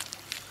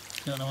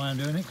 Don't know why I'm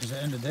doing it, because at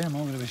the end of the day I'm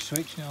all going to be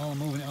switching it all and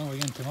moving it all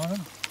again tomorrow.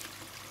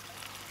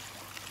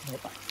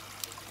 But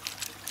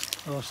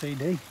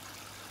OCD.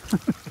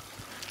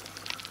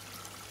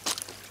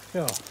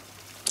 So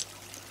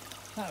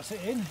that's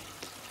it in.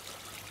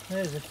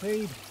 There's the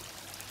feed.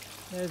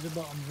 There's the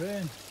bottom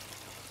drain.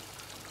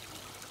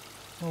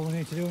 All we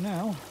need to do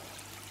now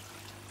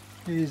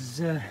is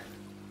just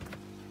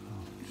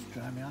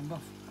dry my hand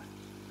off.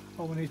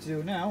 All we need to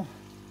do now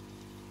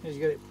is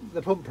get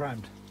the pump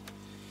primed,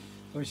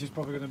 which is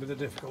probably going to be the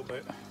difficult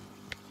bit.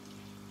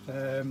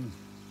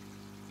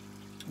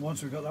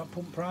 Once we've got that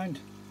pump primed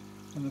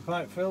and the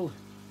pipe filled,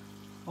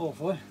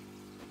 hopefully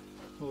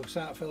we'll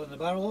start filling the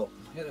barrel up,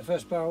 get the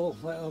first barrel,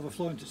 let it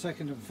overflow into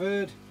second and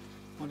third.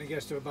 When it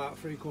gets to about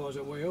 3/4 of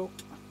the way up,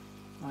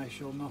 I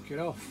shall knock it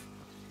off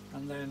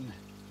and then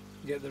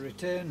get the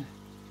return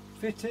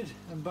fitted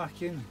and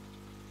back in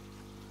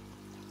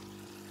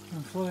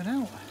and flowing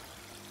out.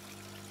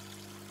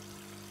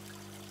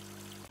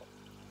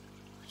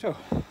 So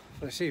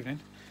for this evening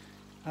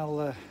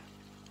I'll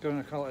go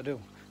and call it a do,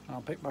 and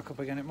I'll pick back up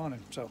again in the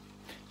morning, so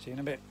see you in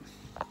a bit.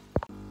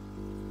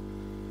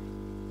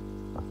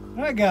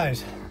 Right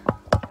guys,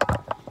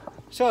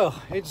 so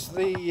it's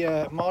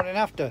the morning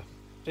after.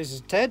 This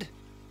is Ted,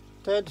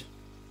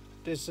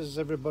 this is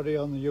everybody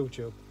on the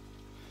YouTube.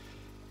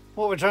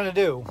 What we're trying to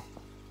do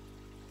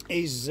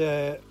is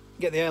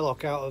get the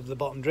airlock out of the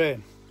bottom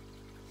drain.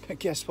 But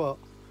guess what?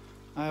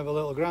 I have a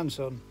little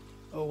grandson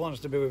who wants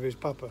to be with his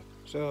papa,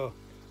 so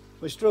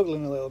we're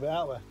struggling a little bit,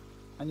 aren't we?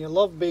 And you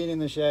love being in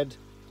the shed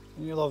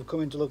and you love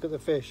coming to look at the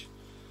fish,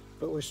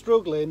 but we're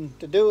struggling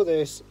to do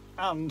this.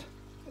 And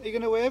are you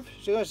going to wave?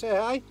 Is you going to say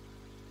hi?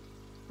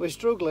 We're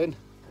struggling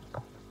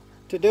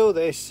to do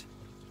this.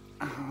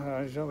 You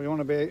want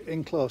to be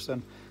in close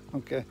then?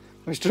 Okay.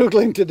 We're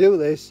struggling to do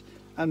this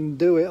and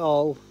do it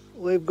all.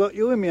 We've got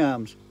you in my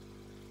arms.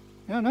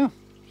 Yeah, no.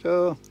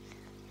 So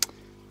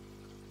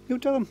you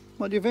tell them.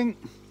 What do you think?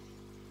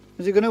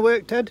 Is it going to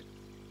work, Ted?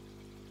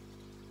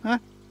 Huh?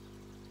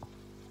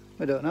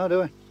 We don't know,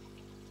 do we?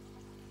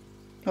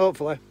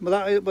 Hopefully.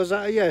 But was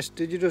that a yes?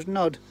 Did you just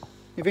nod?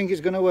 You think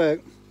it's going to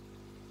work?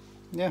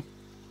 Yeah.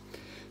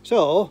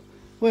 So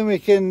when we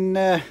can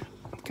I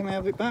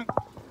have it back?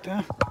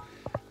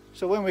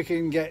 So when we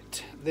can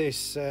get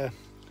this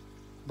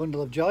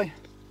bundle of joy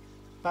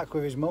back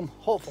with his mum,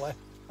 hopefully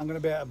I'm going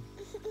to be able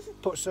to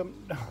put some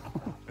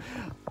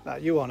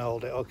you want to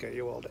hold it, okay,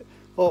 you hold it.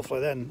 Hopefully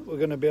then we're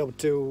going to be able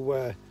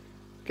to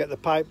get the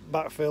pipe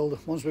back filled.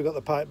 Once we've got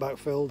the pipe back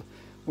filled,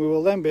 we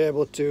will then be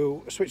able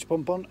to switch the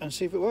pump on and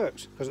see if it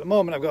works, because at the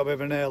moment I've got a bit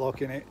of an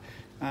airlock in it,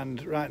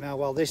 and right now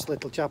while this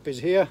little chap is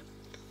here,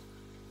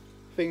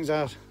 things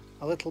are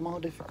a little more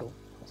difficult.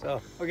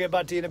 So we'll get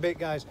back to you in a bit,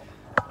 guys,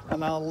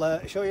 and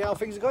I'll show you how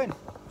things are going.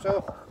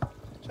 So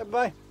say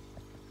bye.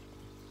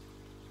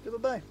 Say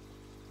bye.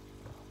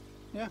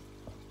 Yeah.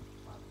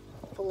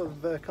 Full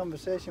of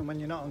conversation when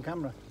you're not on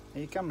camera. Are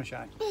you camera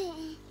shy?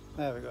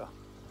 There we go.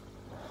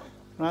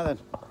 Right then.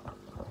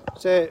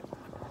 Say it.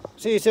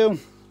 See you soon.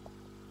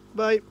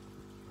 Bye.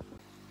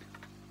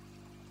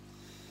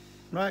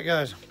 Right,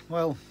 guys.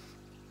 Well,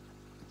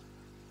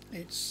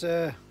 it's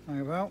hang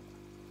about.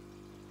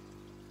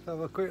 Let's have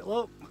a quick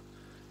look.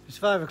 It's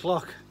 5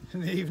 o'clock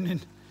in the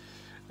evening.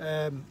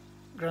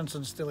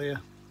 Grandson's still here.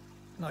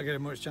 Not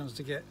getting much chance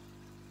to get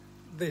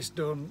this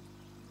done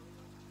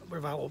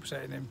without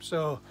upsetting him.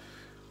 So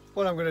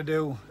what I'm going to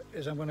do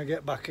is I'm going to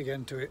get back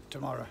again to it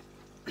tomorrow.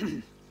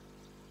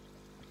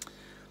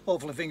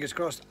 Hopefully, fingers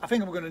crossed. I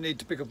think I'm going to need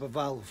to pick up a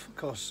valve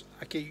because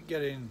I keep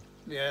getting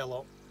the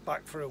airlock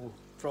back through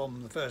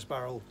from the first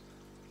barrel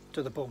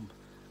to the pump,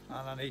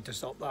 and I need to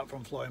stop that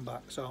from flowing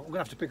back. So I'm going to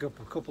have to pick up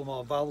a couple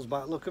more valves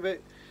by the look of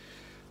it.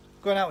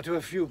 Going out to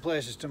a few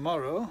places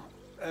tomorrow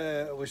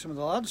with some of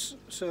the lads,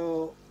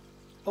 so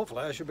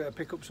hopefully I should be able to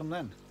pick up some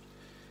then.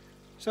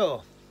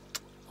 So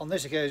on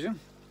this occasion,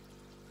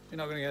 you're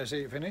not going to get to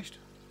see it finished,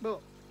 but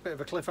a bit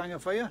of a cliffhanger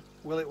for you.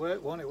 Will it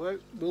work? Won't it work?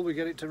 Will we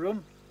get it to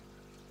run?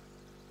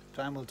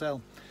 Time will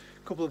tell.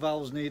 A couple of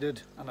valves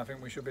needed, and I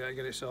think we should be able to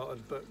get it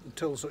sorted, but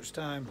until such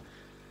time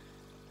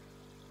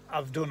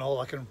I've done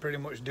all I can pretty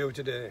much do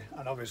today.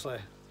 And obviously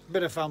a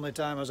bit of family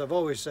time, as I've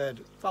always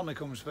said, family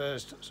comes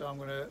first, so I'm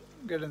going to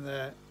get in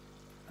there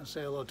and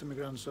say hello to my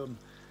grandson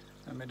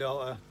and my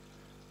daughter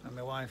and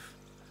my wife,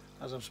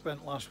 as I've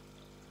spent the last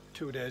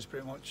 2 days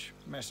pretty much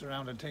messing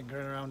around and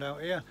tinkering around out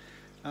here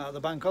at the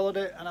bank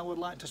holiday, and I would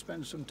like to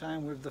spend some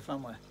time with the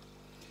family.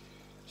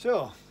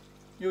 So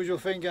usual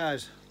thing,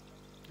 guys,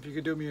 if you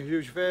could do me a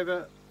huge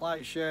favour,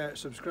 like, share,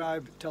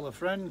 subscribe, tell a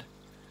friend,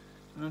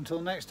 and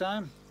until next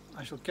time,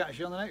 I shall catch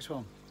you on the next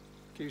one.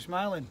 Keep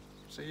smiling.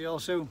 See you all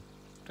soon.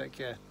 Take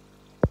care.